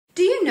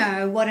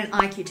know what an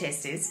IQ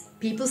test is?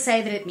 People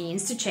say that it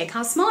means to check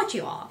how smart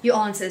you are. You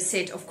answer a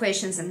set of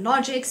questions in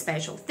logic,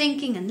 spatial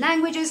thinking, and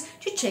languages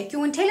to check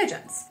your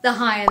intelligence. The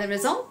higher the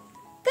result,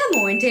 the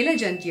more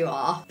intelligent you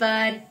are.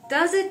 But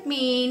does it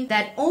mean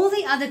that all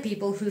the other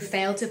people who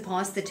fail to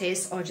pass the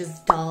test are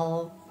just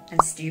dull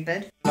and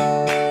stupid?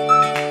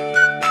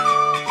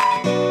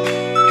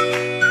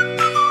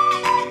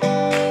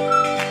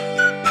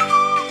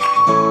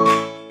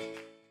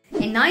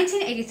 In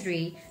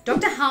 1983,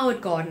 Dr.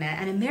 Howard Gardner,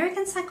 an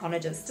American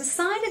psychologist,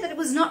 decided that it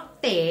was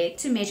not fair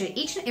to measure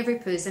each and every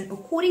person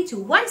according to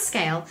one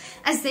scale,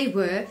 as they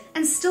were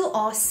and still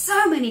are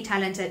so many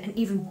talented and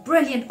even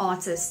brilliant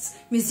artists,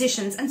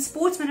 musicians and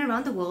sportsmen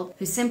around the world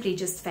who simply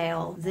just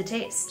fail the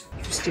test.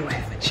 Just do I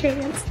have a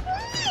chance?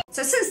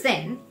 So since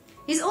then,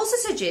 he's also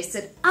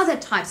suggested other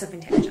types of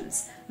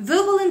intelligence: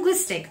 verbal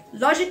linguistic,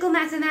 logical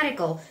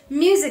mathematical,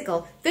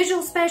 musical,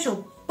 visual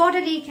spatial,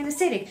 bodily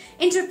kinesthetic,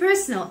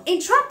 interpersonal,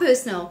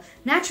 intrapersonal,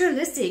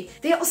 naturalistic.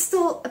 There are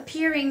still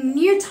appearing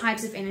new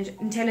types of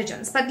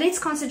intelligence, but let's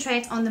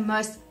concentrate on the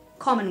most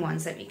common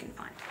ones that we can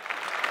find.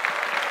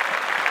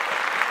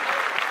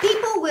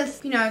 People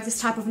with,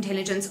 this type of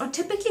intelligence are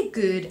typically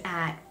good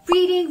at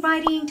reading,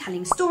 writing,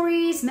 telling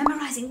stories,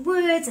 memorizing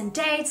words and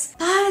dates,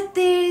 but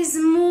there's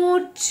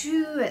more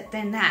to it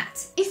than that.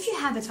 If you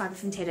have a type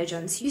of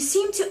intelligence, you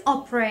seem to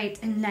operate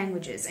in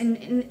languages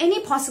in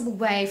any possible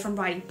way, from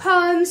writing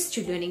poems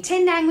to learning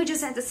 10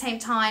 languages at the same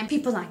time.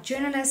 People like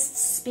journalists,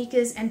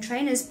 speakers, and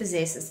trainers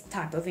possess this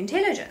type of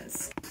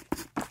intelligence.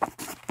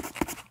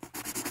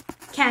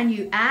 Can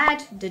you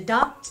add,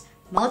 deduct,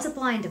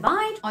 multiply and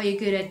divide? Are you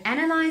good at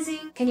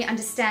analyzing? Can you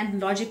understand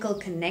logical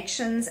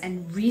connections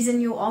and reason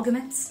your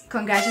arguments?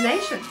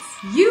 Congratulations!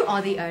 You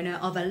are the owner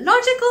of a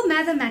logical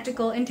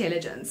mathematical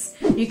intelligence.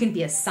 You can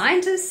be a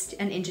scientist,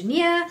 an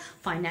engineer,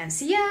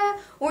 financier,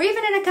 or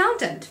even an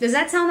accountant. Does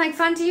that sound like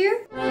fun to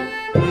you?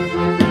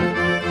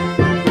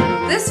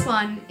 This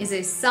one is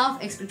a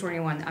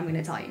self-explanatory one, I'm going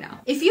to tell you now.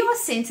 If you are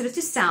sensitive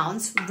to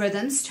sounds,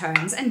 rhythms,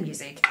 tones, and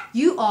music,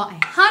 you are a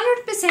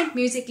 100%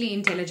 musically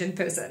intelligent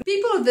person.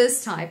 People of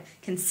this type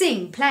can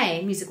sing,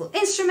 play musical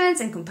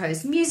instruments, and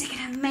compose music in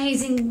an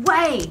amazing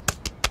way.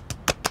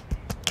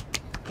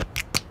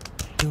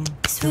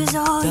 This was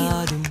all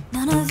you,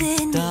 none of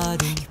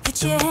it me. You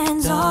put your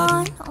hands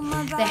on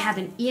my back. They have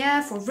an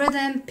ear for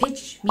rhythm,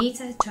 pitch,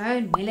 meter,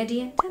 tone,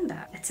 melody, and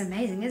timbre. It's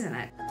amazing, isn't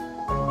it?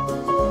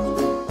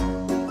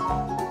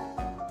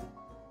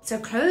 So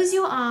close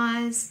your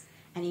eyes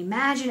and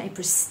imagine a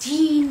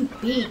pristine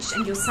beach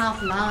and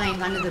yourself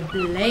lying under the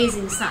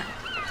blazing sun.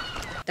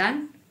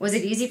 Done? Was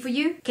it easy for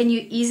you? Can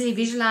you easily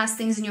visualize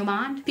things in your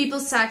mind?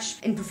 People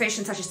in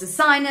professions such as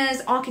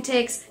designers,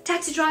 architects,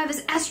 taxi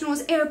drivers,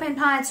 astronauts, airplane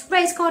pilots,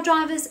 race car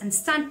drivers, and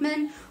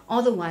stuntmen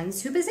are the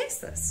ones who possess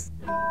this.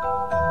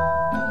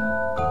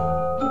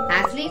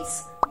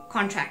 Athletes,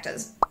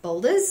 contractors,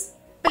 builders,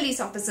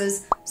 police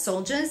officers,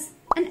 soldiers,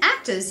 and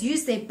actors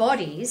use their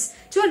bodies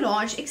to a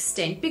large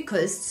extent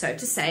because, so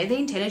to say, their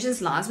intelligence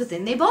lies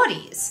within their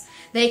bodies.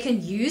 They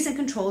can use and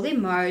control their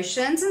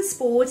motions in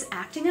sports,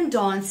 acting and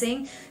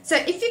dancing. So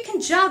if you can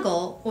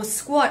juggle or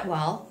squat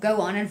well,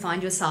 go on and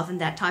find yourself in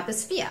that type of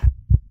sphere.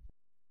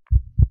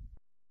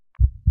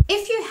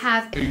 If you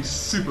have a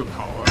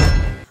superpower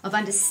of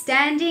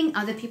understanding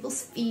other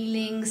people's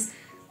feelings,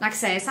 like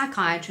say a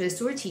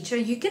psychiatrist or a teacher,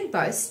 you can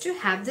boast to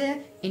have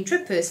the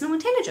intrapersonal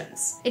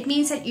intelligence. It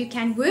means that you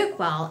can work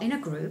well in a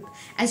group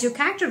as your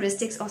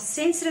characteristics are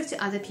sensitive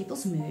to other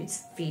people's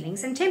moods,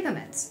 feelings and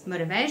temperaments,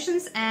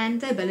 motivations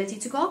and the ability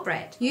to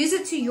cooperate. Use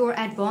it to your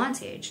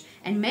advantage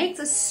and make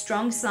this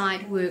strong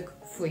side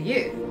work for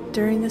you.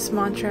 During this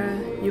mantra,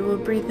 you will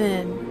breathe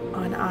in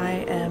on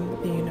I am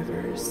the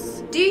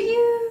universe. Do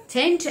you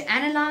tend to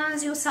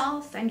analyze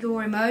yourself and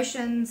your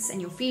emotions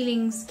and your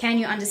feelings? Can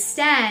you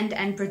understand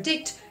and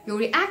predict your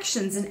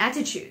reactions and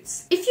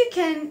attitudes? If you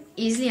can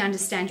easily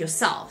understand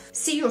yourself,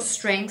 see your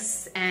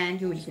strengths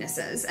and your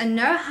weaknesses, and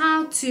know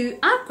how to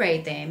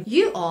upgrade them,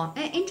 you are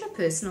an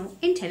interpersonal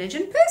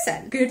intelligent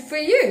person. Good for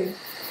you!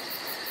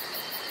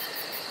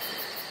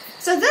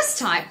 So this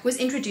type was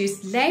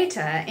introduced later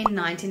in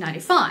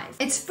 1995.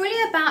 It's fully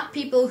about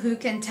people who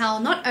can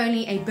tell not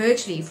only a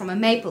birch leaf from a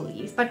maple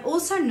leaf, but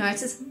also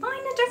notice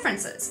minor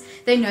differences.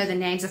 They know the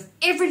names of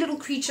every little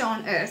creature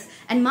on Earth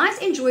and might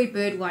enjoy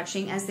bird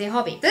watching as their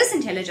hobby. This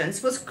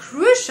intelligence was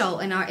crucial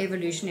in our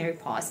evolutionary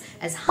past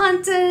as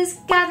hunters,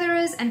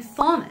 gatherers, and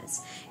farmers.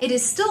 It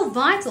is still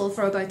vital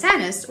for a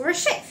botanist or a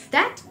chef.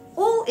 That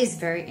all is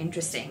very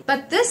interesting,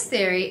 but this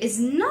theory is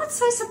not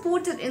so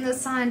supported in the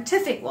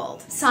scientific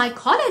world.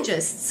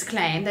 Psychologists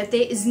claim that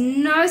there is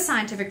no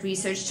scientific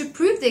research to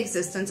prove the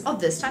existence of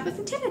this type of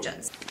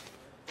intelligence.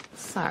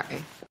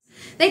 Sorry.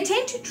 They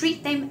tend to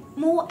treat them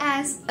more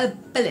as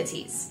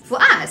abilities.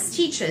 For us,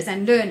 teachers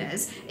and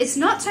learners, it's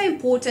not so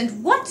important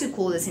what to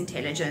call this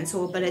intelligence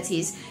or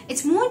abilities.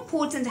 It's more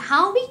important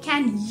how we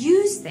can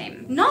use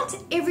them. Not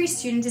every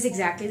student is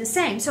exactly the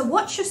same, so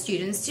watch your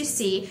students to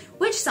see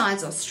which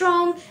sides are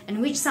strong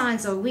and which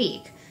sides are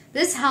weak.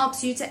 This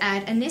helps you to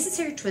add a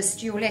necessary twist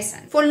to your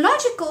lesson. For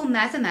logical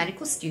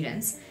mathematical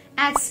students,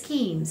 add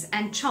schemes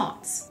and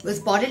charts.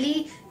 With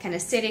bodily,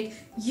 kinesthetic,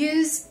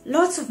 use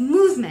lots of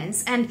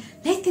movements and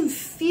let them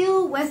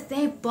feel with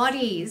their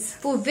bodies.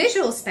 For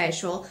visual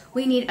spatial,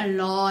 we need a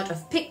lot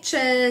of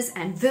pictures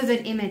and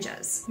vivid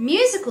images.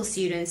 Musical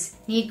students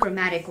need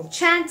grammatical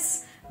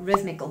chants,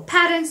 rhythmical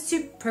patterns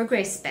to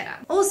progress better.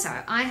 Also,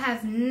 I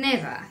have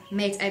never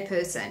met a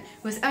person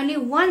with only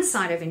one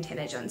side of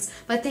intelligence,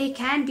 but there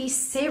can be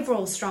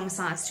several strong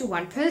sides to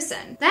one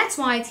person. That's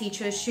why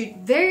teachers should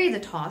vary the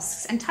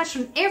tasks and touch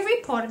on every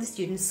part of the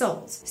student's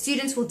souls.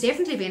 Students will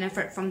definitely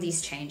benefit from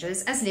these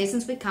changes as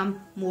lessons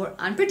become more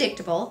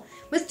unpredictable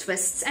with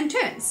twists and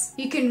turns.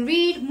 You can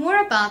read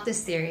more about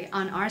this theory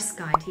on our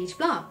Skyteach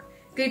blog.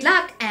 Good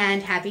luck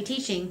and happy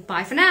teaching.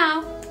 Bye for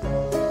now.